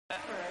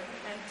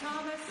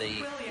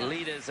The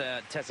leaders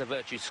are Tessa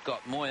Virtue,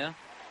 Scott Moyer,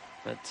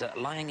 but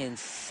lying in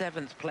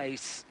 7th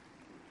place,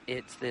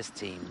 it's this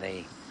team.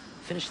 They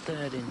finished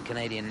 3rd in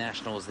Canadian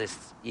Nationals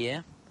this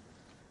year,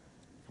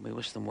 and we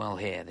wish them well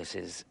here. This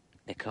is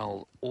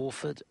Nicole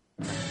Orford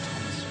and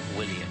Thomas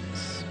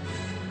Williams.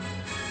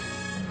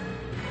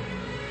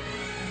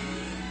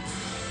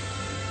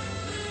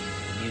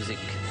 Music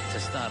to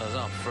start us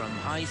off from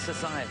High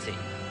Society.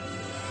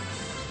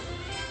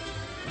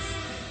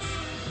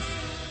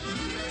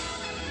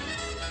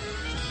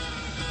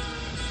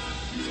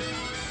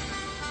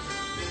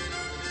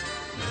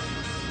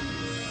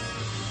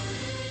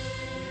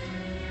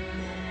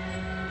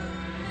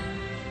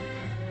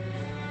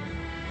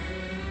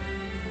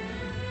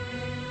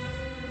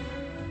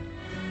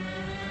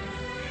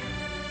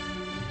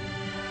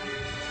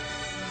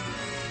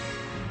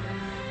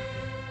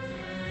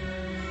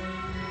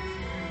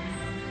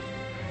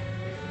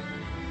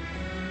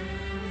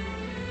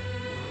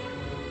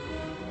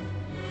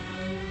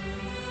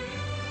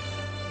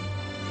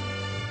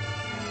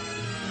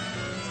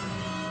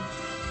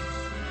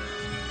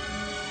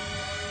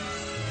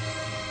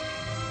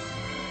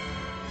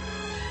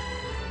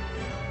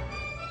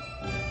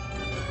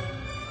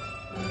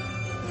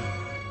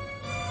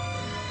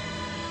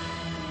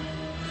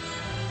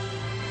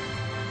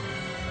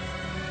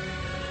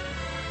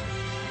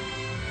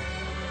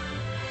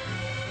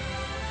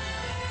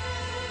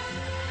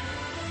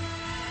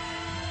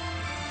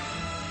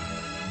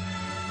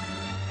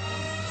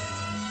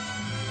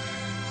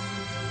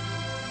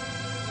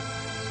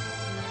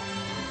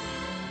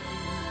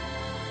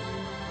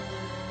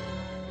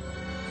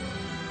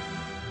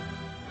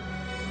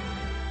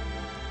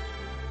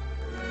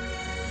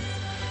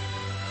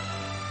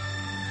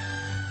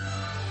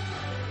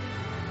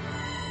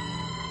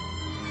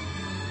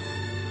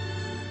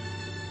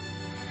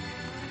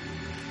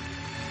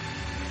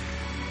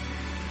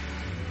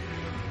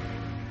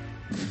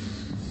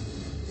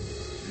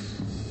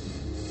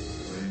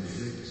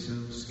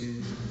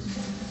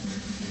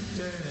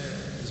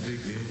 Jazz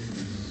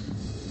begins,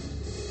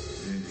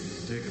 and you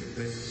take a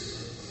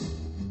pace,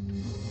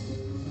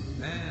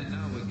 and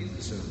now we're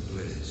getting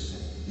someplace.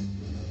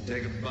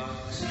 Take a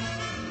box,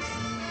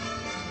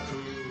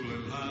 cool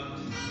and hot.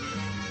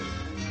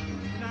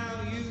 Now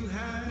you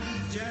have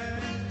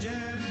jazz,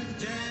 jazz,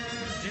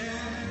 jazz,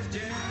 jazz,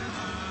 jazz,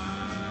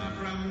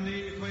 from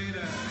the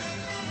equator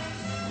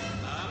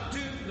up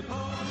to the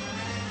pole.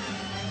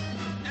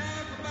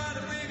 Everybody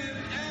ringing,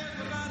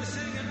 everybody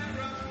singing, and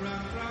rock,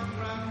 rock, rock,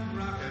 rock,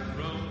 rock and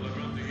roll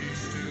from the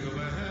east to the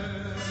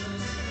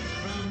west,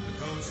 from the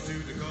coast to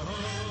the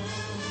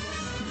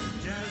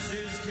coast. Jazz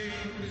is king,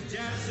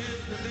 jazz is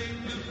the thing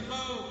that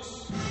folks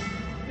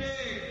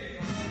dig.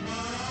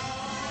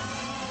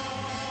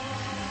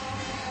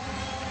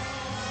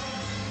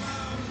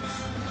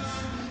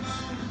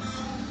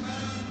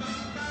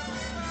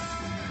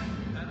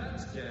 Now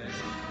that's jazz.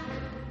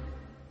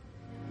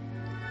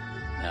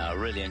 I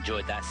really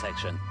enjoyed that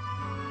section.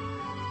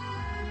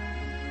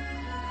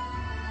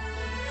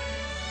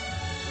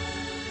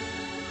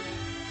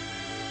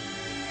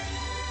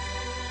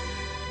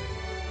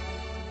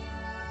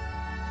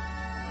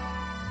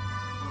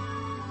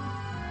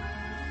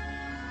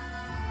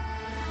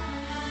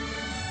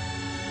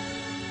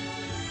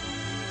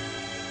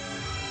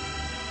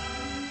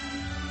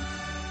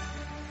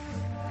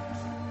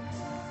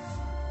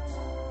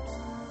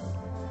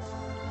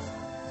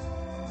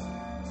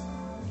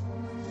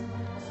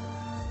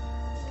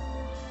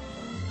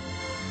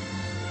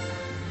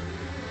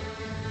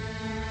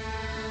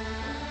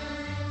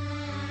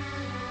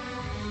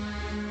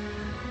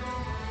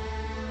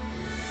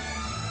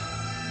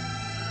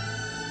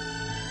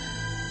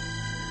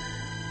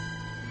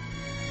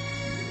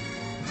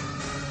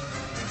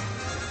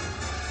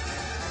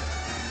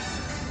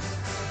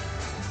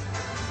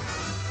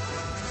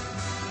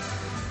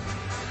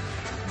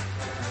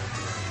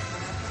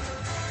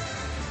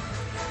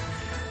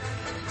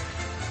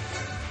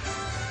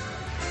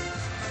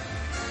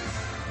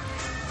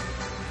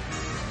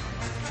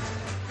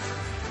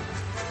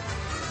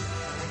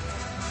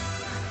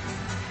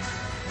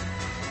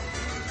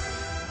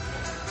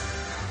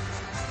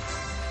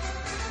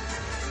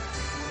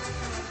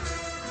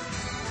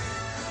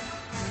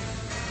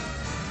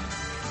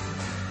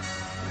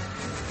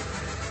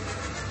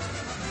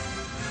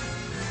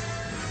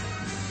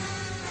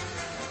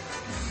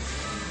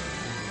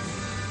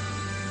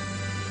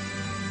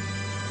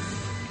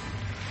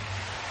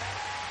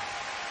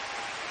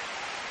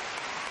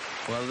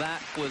 Well,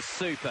 that was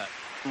super.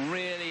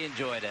 Really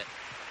enjoyed it.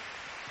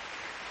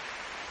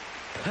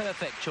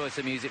 Perfect choice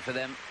of music for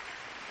them.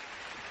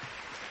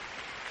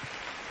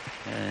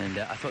 And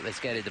I thought they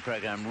skated the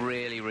program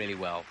really, really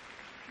well.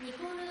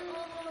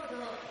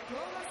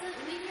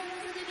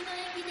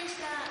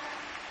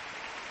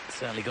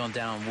 Certainly gone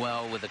down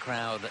well with the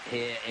crowd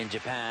here in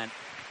Japan.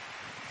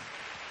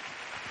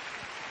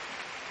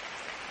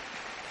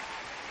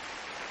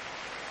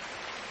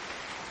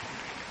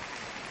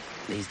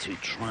 These two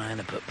trying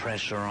to put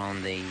pressure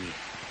on the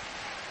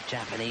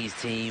Japanese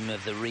team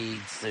of the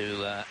Reeds,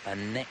 who are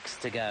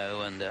next to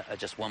go and are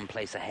just one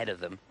place ahead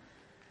of them.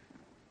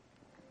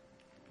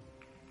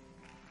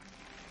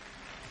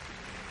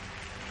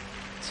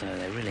 So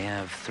they really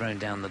have thrown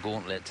down the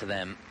gauntlet to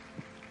them,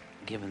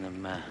 given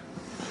them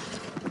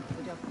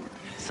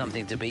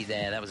something to beat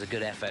there. That was a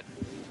good effort.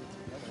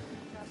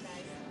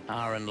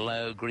 Aaron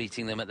Lowe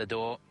greeting them at the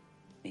door.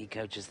 He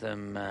coaches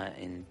them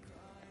in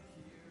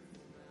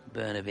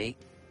Burnaby,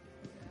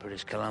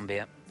 British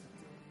Columbia,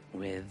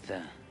 with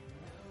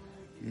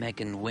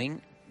Megan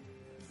Wing.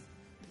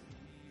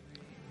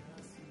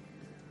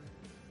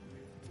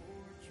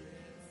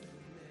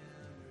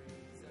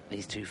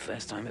 These two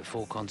first time at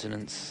 4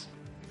 continents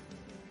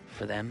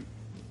for them,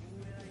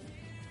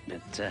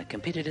 but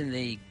competed in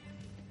the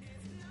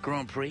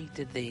Grand Prix,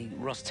 did the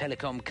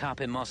Rostelecom Cup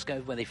in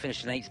Moscow where they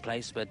finished in 8th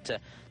place, but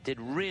did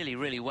really,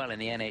 really well in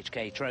the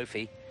NHK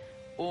Trophy.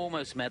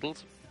 Almost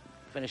medalled,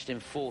 finished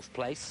in 4th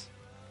place.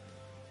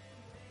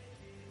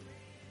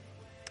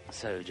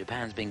 So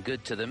Japan's been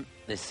good to them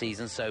this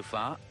season so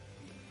far,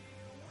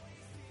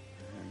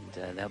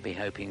 and they'll be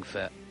hoping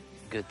for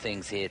good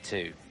things here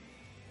too.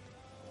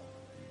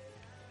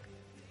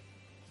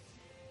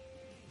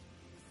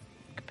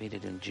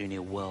 Competed in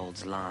Junior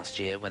Worlds last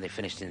year when they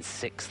finished in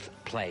 6th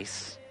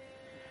place.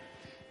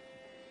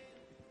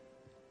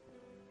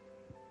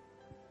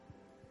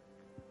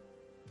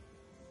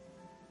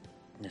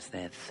 It's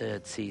their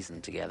 3rd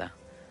season together.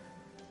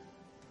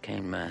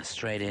 Came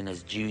straight in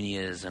as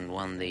juniors and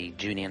won the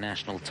junior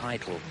national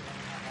title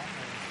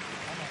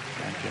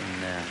back in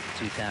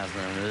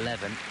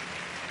 2011.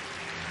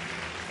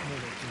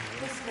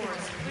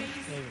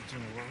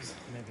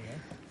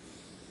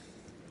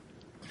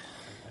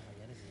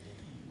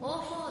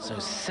 So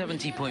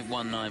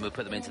 70.19 would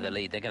put them into the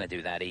lead. They're going to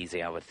do that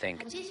easy, I would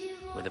think,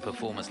 with a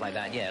performance like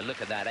that. Yeah,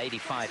 look at that,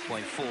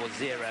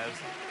 85.40.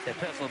 Their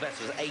personal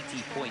best was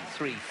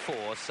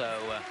 80.34, so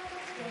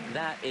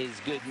that is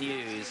good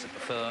news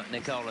for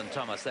Nicole and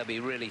Thomas. They'll be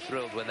really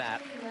thrilled with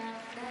that.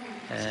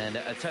 And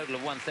a total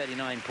of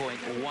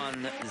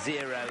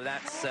 139.10.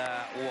 That's,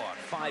 what,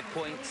 5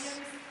 points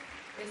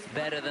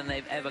better than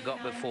they've ever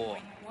got before.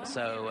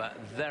 So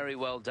very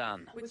well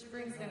done. Which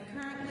brings them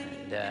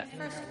currently at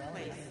first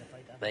place.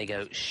 They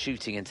go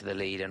shooting into the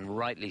lead, and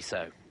rightly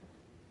so.